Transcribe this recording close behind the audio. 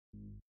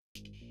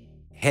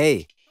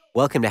Hey,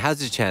 welcome to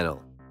HOWZA channel.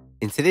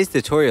 In today's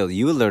tutorial,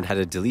 you will learn how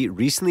to delete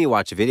recently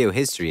watched video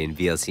history in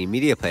VLC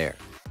Media Player.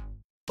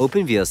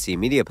 Open VLC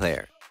Media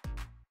Player.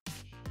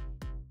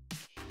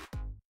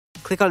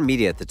 Click on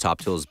Media at the top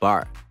tools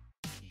bar.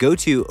 Go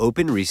to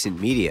Open Recent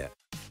Media.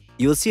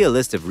 You will see a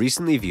list of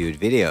recently viewed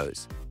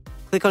videos.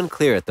 Click on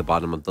Clear at the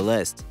bottom of the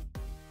list.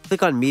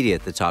 Click on Media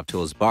at the top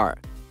tools bar.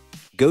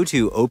 Go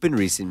to Open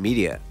Recent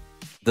Media.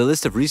 The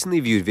list of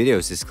recently viewed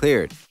videos is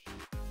cleared.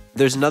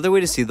 There's another way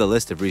to see the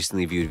list of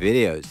recently viewed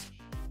videos.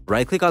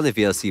 Right-click on the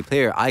VLC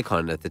player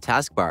icon at the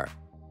taskbar.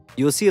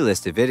 You will see a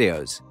list of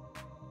videos.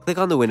 Click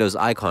on the Windows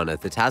icon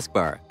at the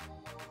taskbar.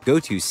 Go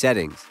to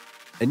Settings.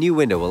 A new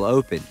window will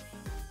open.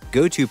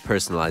 Go to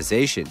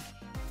Personalization.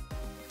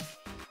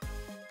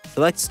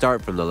 Select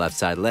Start from the left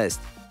side list.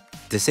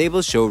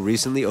 Disable Show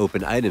Recently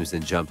Opened Items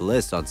in Jump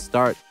List on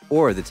Start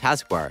or the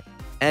taskbar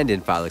and in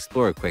File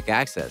Explorer Quick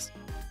Access.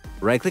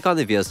 Right-click on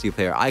the VLC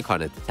player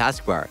icon at the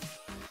taskbar.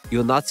 You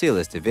will not see a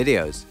list of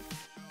videos.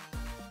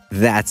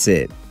 That's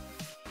it.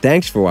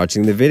 Thanks for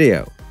watching the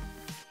video.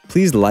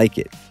 Please like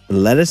it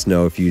and let us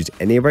know if you used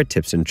any of our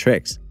tips and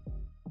tricks.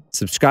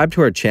 Subscribe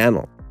to our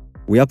channel.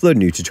 We upload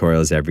new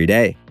tutorials every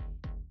day.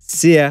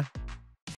 See ya!